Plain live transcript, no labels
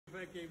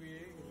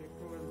kVA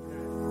electroweld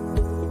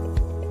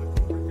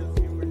commercial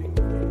steam welding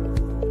machine.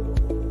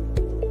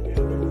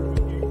 Here we have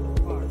 28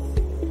 parts.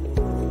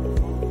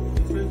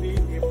 This is the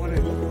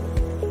apron.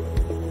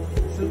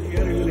 This is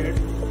air inlet.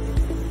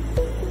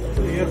 This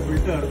is air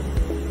filter.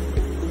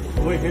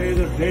 Over here is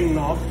a drain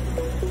knob,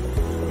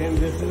 and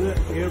this is the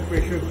air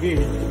pressure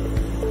gauge.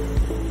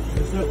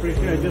 This is a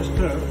pressure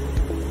adjuster.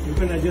 You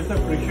can adjust the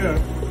pressure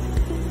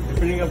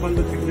depending upon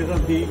the thickness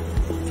of the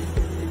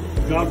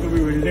job to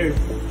be welded.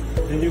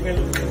 Then you can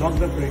lock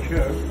the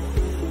pressure.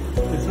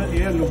 This is an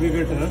air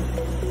lubricator.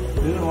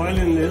 There is oil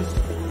in this.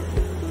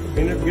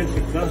 When it gets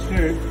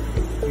exhausted,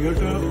 you have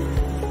to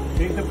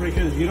take the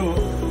pressure 0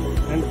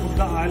 and put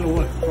the oil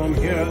over from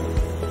here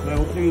by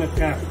opening the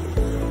cap.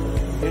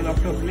 Then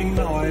after filling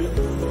the oil,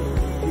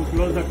 you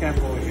close the cap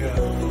over here.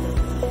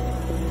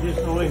 This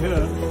over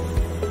here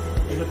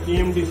is a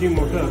PMDC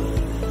motor,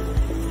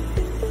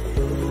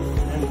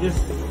 and this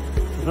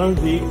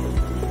runs the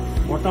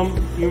bottom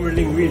steam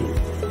welding wheel.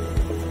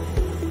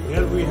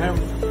 Here we have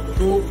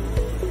 2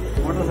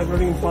 water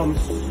separating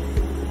pumps.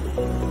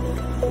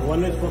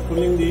 One is for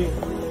pulling the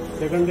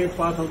secondary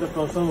path of the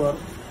transformer.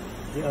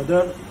 The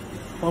other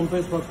pump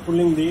is for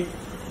pulling the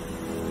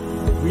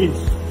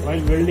wheels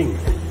while welding.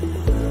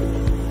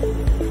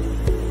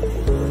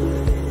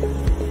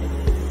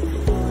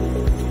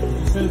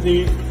 This is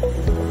the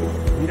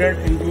 100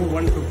 into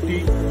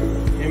 150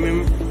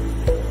 mm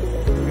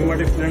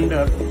pneumatic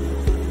cylinder.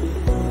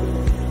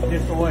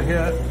 This over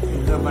here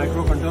is the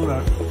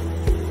microcontroller.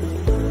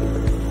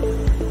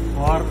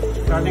 For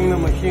starting the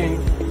machine,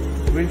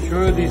 we'll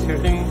show you the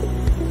setting,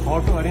 how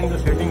to arrange the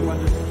setting for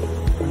this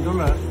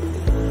controller.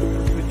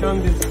 Switch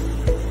on this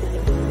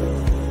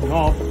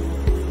knob,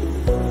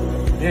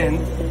 then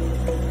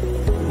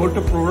go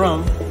to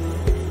program,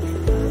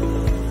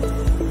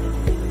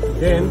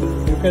 then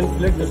you can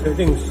select the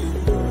settings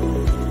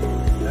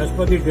as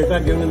per the data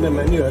given in the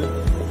manual.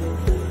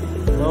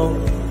 Now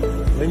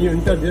when you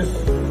enter this,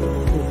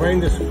 to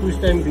find the squeeze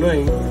time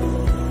glowing,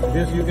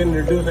 this you can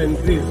reduce and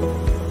increase.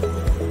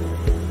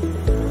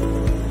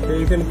 So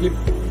you can keep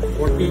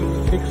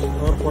 46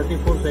 or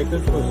 44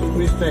 cycles for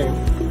squeeze time,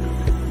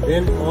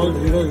 then all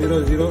 0,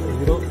 0, 0,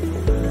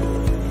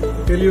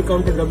 0 till you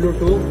come to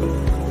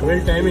W2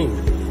 weld timing.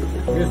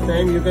 This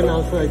time you can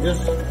also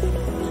adjust,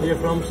 say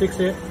from 6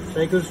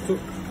 cycles to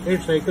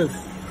 8 cycles.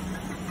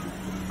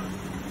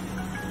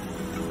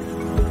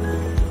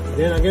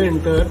 Then again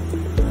enter,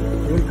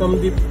 you will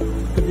come to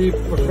the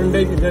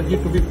percentage energy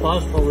to be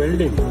passed for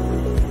welding.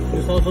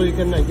 This also you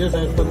can adjust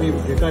as per the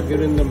data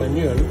given in the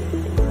manual.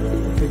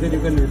 Either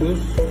you can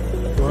reduce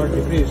or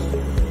decrease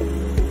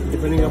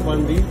depending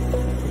upon the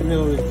thickness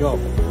of the job.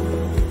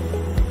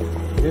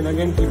 Then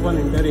again keep on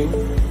entering.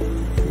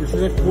 This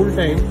is a cool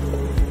time.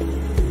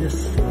 This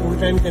cool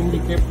time can be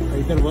kept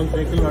either 1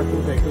 cycle or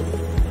 2 cycles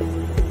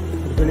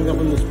depending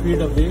upon the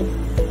speed of the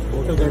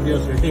motor that you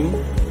are setting.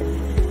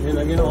 Then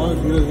again all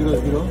 0,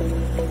 0, 0.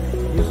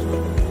 This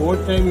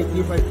hold time you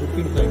keep at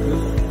 15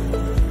 cycles.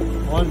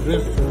 All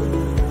rest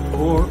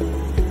 4,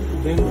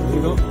 then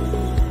 0.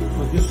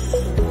 So this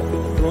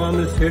program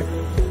is set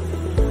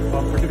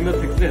for particular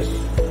thickness.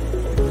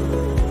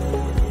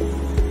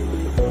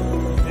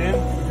 And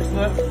this is a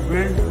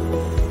weld,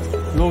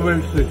 low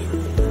weld switch.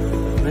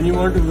 When you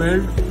want to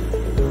weld,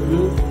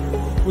 you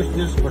push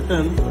this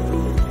button,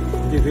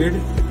 the red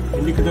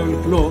indicator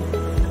will glow,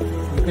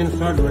 you can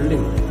start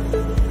welding.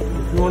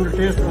 If you want to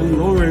test on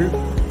low weld,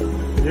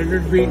 let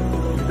it be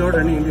without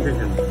any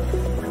indication.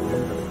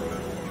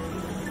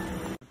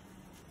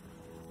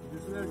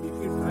 This is a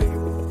DC drive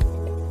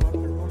for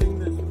controlling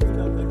the speed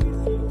of the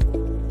DC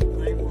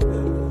drive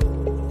motor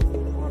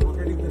for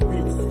rotating the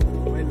wheels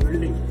while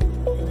welding.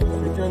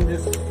 Switch on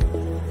this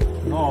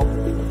knob,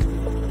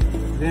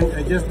 then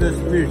adjust the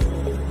speed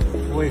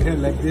over here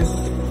like this.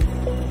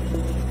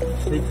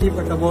 They keep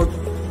at about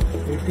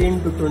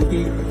 18 to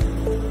 20.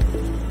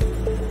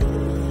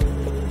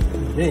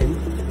 Then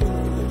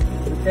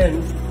you can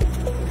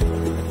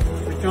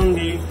switch on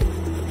the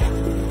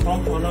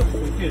pump on off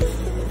switches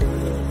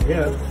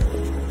here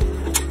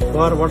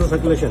for water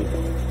circulation.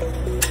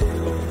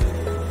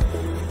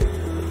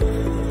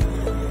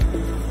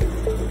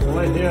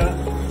 Over here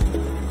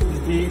is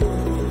the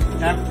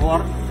tap for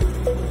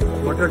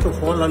water to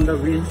fall on the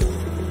wheels.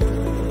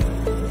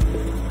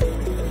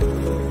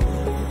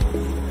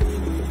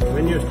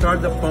 When you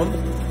start the pump,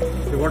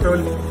 the water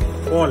will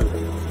fall.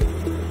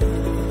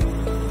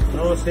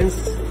 Now since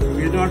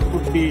we did not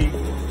put the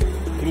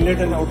inlet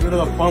and outlet of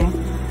the pump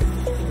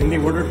in the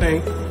water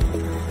tank,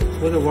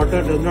 so the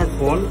water does not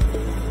fall.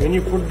 When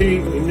you put the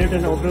inlet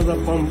and outlet of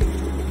the pump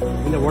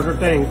in the water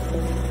tank,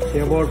 say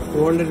about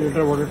 400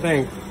 liter water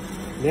tank,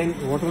 then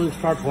water will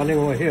start falling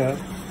over here.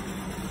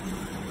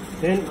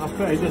 Then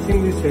after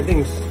adjusting these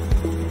settings,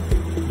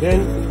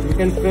 then you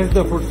can press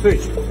the foot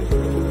switch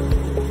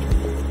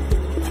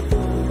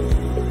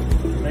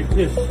like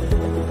this,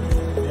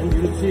 and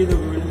you will see the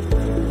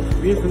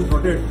wheels will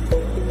rotate.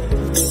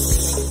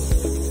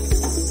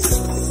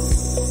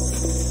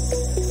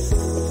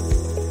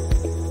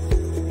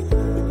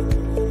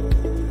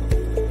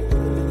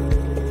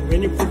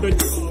 when you put the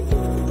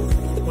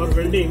job for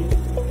welding,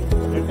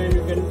 that time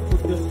you can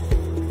put this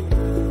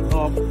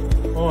knob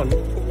on,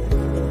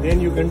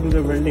 then you can do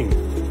the welding.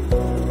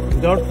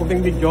 Without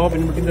putting the job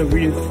in between the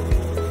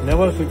wheels,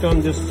 never switch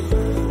on this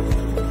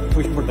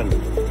push button.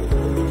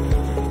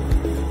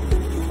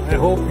 I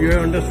hope you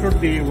have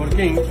understood the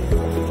working.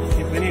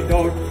 If any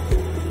doubt,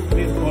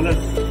 please call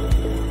us.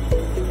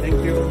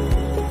 Thank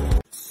you.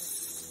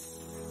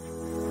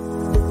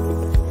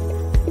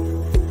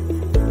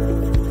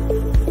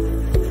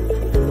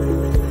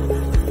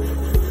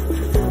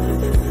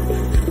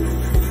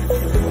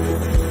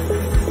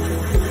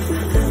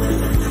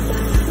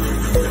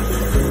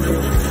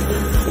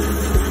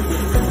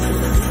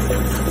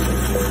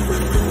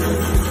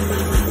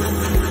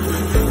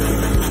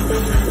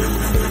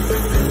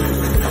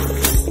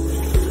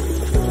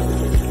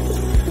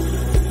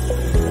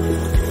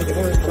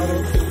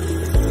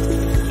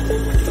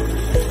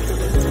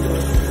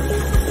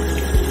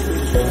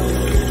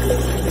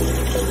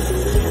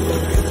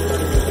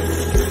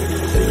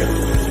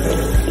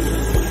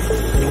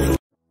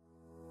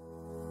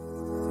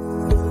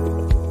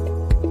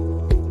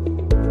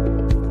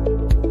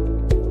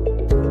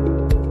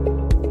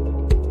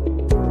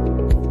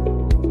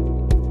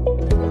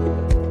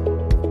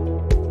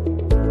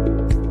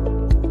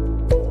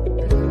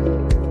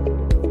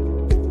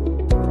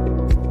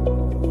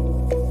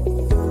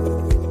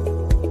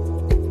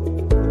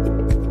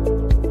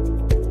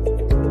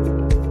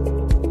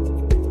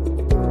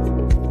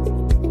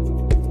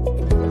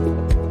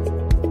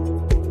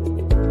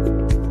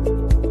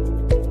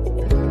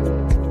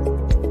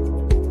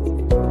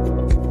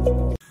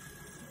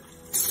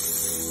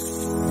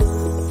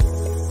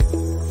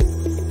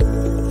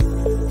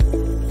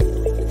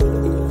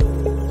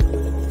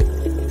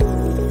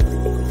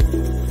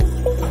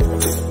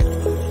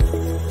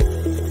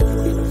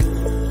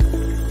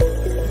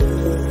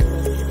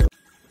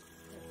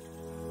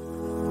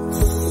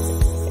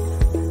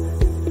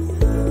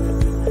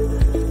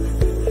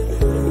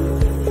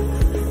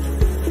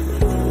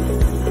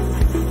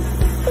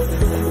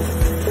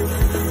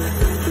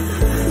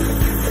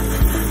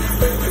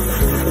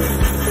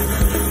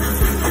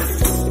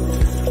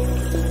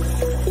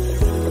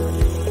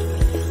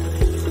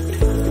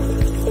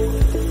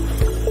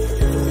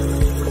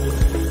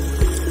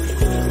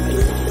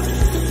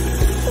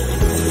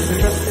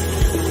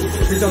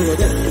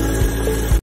 정도죠?